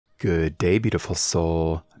Good day, beautiful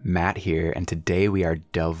soul. Matt here, and today we are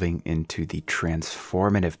delving into the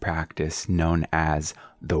transformative practice known as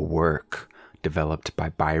the work, developed by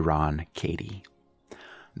Byron Katie.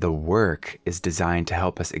 The work is designed to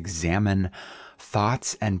help us examine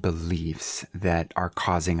thoughts and beliefs that are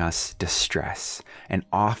causing us distress and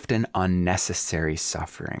often unnecessary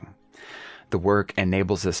suffering. The work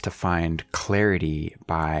enables us to find clarity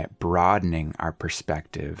by broadening our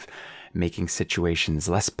perspective, making situations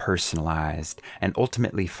less personalized, and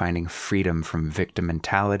ultimately finding freedom from victim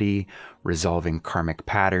mentality, resolving karmic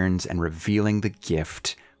patterns, and revealing the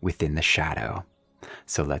gift within the shadow.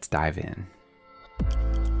 So let's dive in.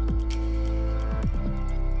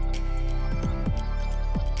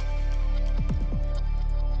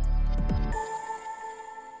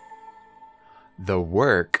 The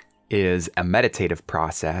work is a meditative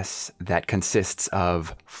process that consists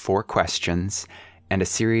of 4 questions and a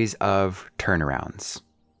series of turnarounds.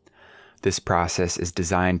 This process is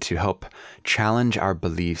designed to help challenge our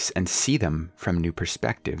beliefs and see them from new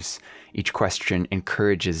perspectives. Each question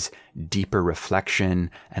encourages deeper reflection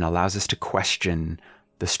and allows us to question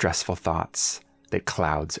the stressful thoughts that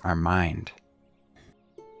clouds our mind.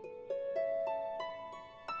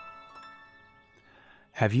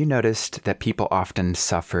 Have you noticed that people often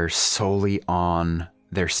suffer solely on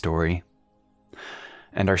their story?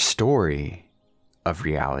 And our story of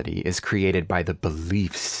reality is created by the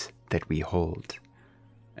beliefs that we hold.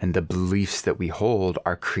 And the beliefs that we hold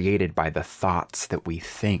are created by the thoughts that we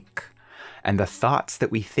think. And the thoughts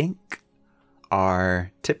that we think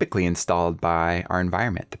are typically installed by our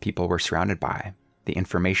environment, the people we're surrounded by, the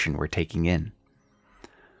information we're taking in.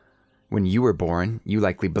 When you were born, you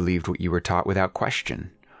likely believed what you were taught without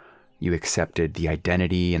question. You accepted the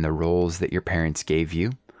identity and the roles that your parents gave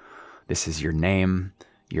you. This is your name,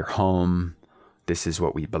 your home. This is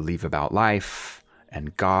what we believe about life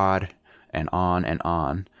and God, and on and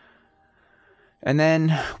on. And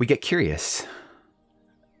then we get curious.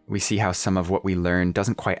 We see how some of what we learn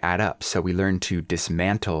doesn't quite add up, so we learn to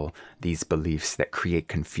dismantle these beliefs that create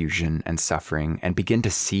confusion and suffering and begin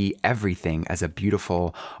to see everything as a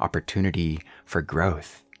beautiful opportunity for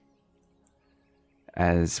growth.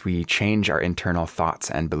 As we change our internal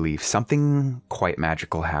thoughts and beliefs, something quite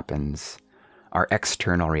magical happens. Our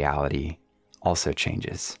external reality also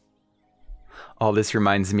changes. All this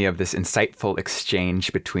reminds me of this insightful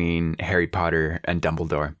exchange between Harry Potter and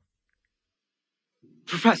Dumbledore.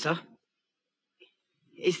 Professor,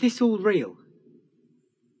 is this all real?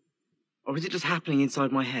 Or is it just happening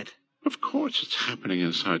inside my head? Of course it's happening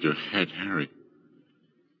inside your head, Harry.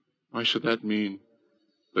 Why should that mean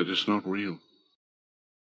that it's not real?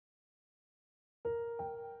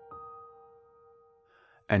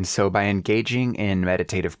 And so by engaging in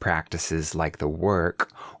meditative practices like the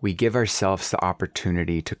work, we give ourselves the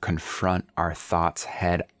opportunity to confront our thoughts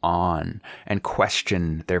head on and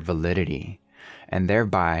question their validity, and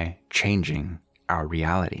thereby changing our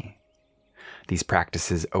reality. These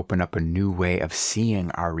practices open up a new way of seeing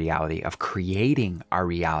our reality, of creating our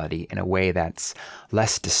reality in a way that's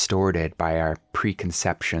less distorted by our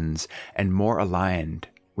preconceptions and more aligned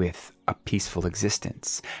with a peaceful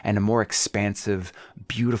existence and a more expansive,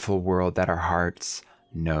 beautiful world that our hearts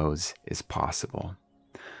knows is possible.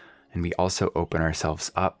 And we also open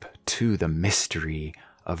ourselves up to the mystery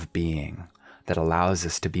of being that allows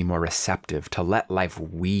us to be more receptive, to let life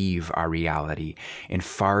weave our reality in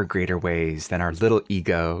far greater ways than our little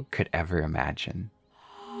ego could ever imagine.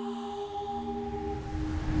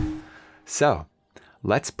 So,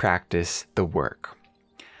 let's practice the work.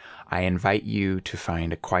 I invite you to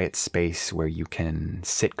find a quiet space where you can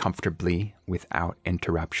sit comfortably without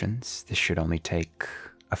interruptions. This should only take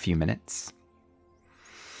a few minutes.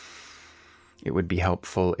 It would be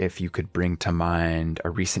helpful if you could bring to mind a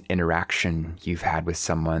recent interaction you've had with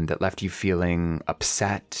someone that left you feeling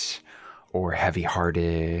upset or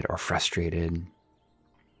heavy-hearted or frustrated.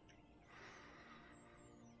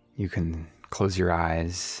 You can close your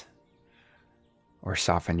eyes or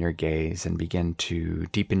soften your gaze and begin to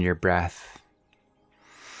deepen your breath,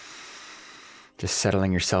 just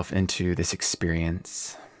settling yourself into this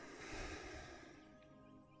experience.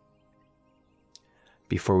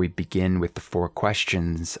 Before we begin with the 4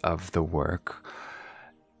 questions of the work,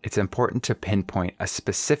 it's important to pinpoint a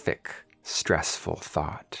specific stressful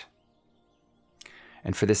thought.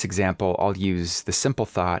 And for this example, I'll use the simple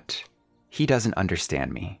thought, he doesn't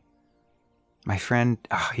understand me. My friend,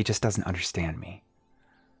 he just doesn't understand me.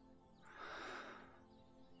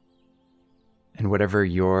 And whatever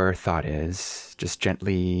your thought is, just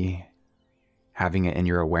gently having it in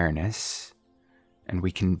your awareness, and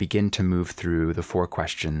we can begin to move through the 4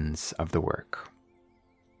 questions of the work.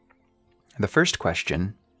 The first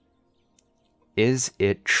question, is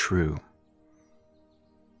it true?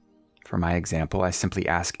 For my example, I simply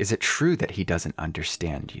ask, is it true that he doesn't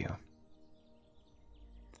understand you?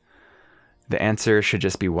 The answer should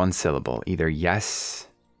just be one syllable, either yes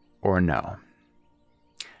or no.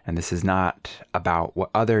 And this is not about what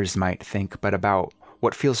others might think, but about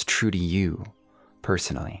what feels true to you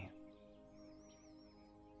personally.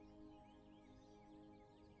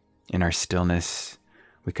 In our stillness,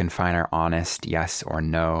 we confine our honest yes or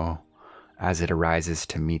no as it arises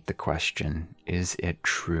to meet the question, is it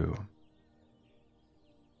true?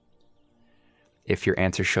 If your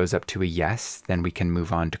answer shows up to a yes, then we can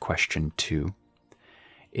move on to question 2.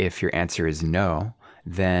 If your answer is no,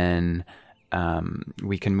 then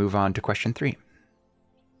we can move on to question 3.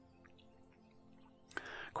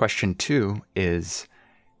 Question 2 is,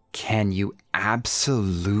 can you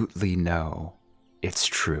absolutely know it's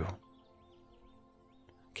true?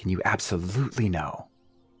 Can you absolutely know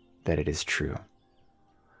that it is true?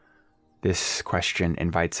 This question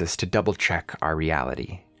invites us to double check our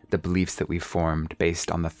reality, the beliefs that we've formed based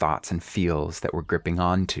on the thoughts and feels that we're gripping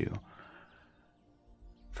onto.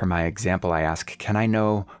 For my example, I ask, can I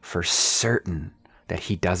know for certain that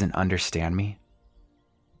he doesn't understand me?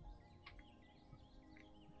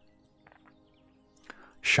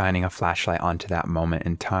 Shining a flashlight onto that moment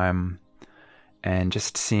in time and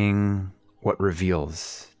just seeing what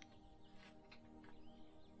reveals.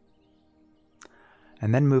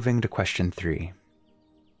 And then moving to question 3.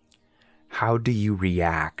 How do you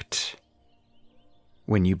react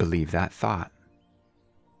when you believe that thought?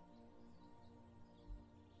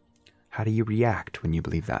 How do you react when you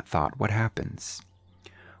believe that thought? What happens?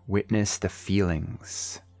 Witness the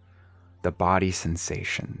feelings, the body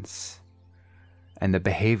sensations, and the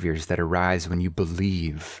behaviors that arise when you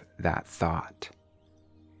believe that thought.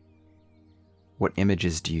 What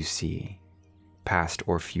images do you see, past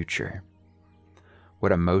or future?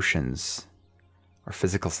 What emotions or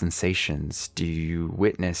physical sensations do you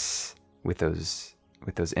witness with those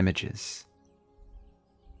images?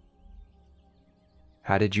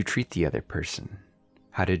 How did you treat the other person?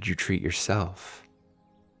 How did you treat yourself?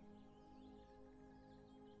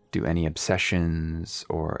 Do any obsessions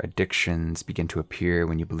or addictions begin to appear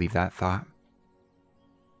when you believe that thought?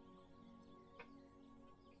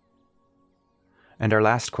 And our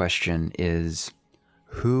last question is,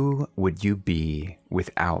 who would you be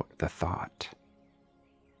without the thought?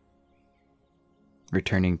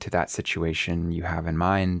 Returning to that situation you have in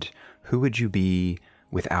mind, who would you be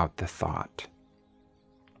without the thought?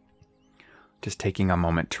 Just taking a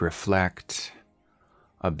moment to reflect,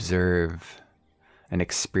 observe, and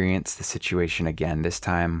experience the situation again, this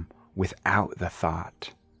time without the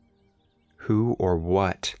thought. Who or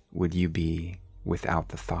what would you be without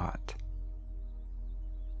the thought?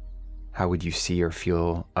 How would you see or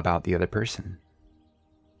feel about the other person?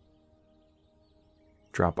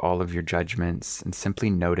 Drop all of your judgments and simply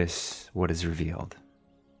notice what is revealed.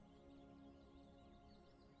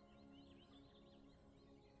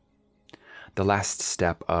 The last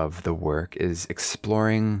step of the work is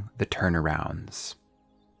exploring the turnarounds.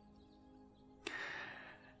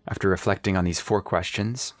 After reflecting on these 4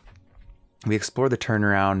 questions, we explore the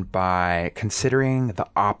turnaround by considering the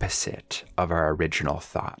opposite of our original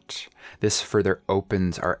thought. This further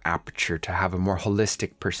opens our aperture to have a more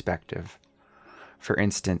holistic perspective. For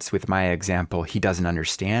instance, with my example, he doesn't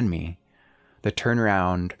understand me. The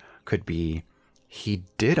turnaround could be, he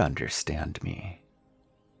did understand me.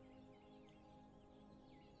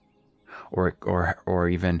 Or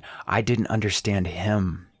even, I didn't understand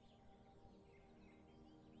him.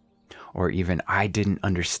 Or even, I didn't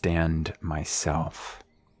understand myself.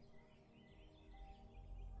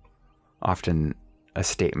 Often, a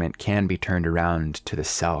statement can be turned around to the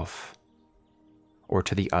self, or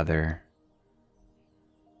to the other,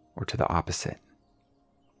 or to the opposite.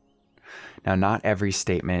 Now, not every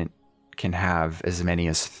statement can have as many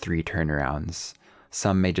as 3 turnarounds.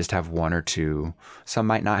 Some may just have 1 or 2. Some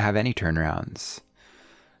might not have any turnarounds.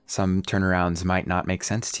 Some turnarounds might not make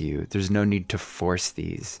sense to you. There's no need to force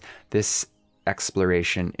these. This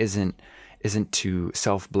exploration isn't to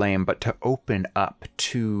self-blame, but to open up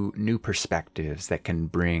to new perspectives that can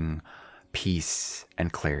bring peace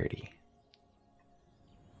and clarity.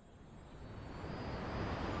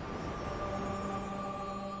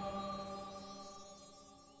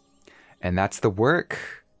 And that's the work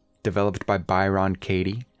developed by Byron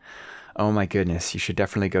Katie. Oh my goodness, you should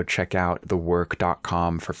definitely go check out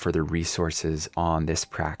thework.com for further resources on this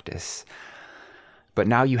practice. But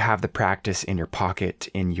now you have the practice in your pocket,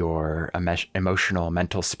 in your emotional,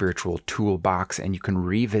 mental, spiritual toolbox, and you can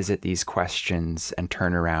revisit these questions and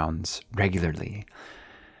turnarounds regularly.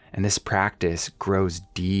 And this practice grows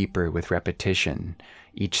deeper with repetition,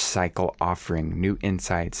 each cycle offering new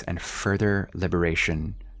insights and further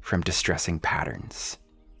liberation from distressing patterns.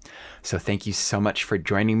 So thank you so much for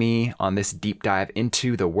joining me on this deep dive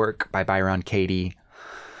into the work by Byron Katie.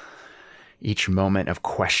 Each moment of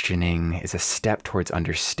questioning is a step towards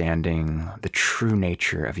understanding the true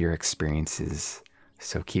nature of your experiences.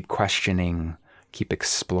 So keep questioning, keep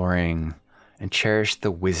exploring, and cherish the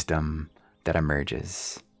wisdom that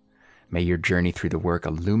emerges. May your journey through the work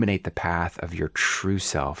illuminate the path of your true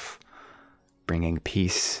self, bringing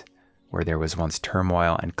peace where there was once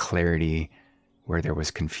turmoil and clarity where there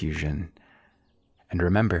was confusion. And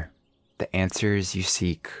remember, the answers you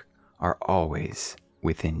seek are always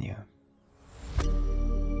within you.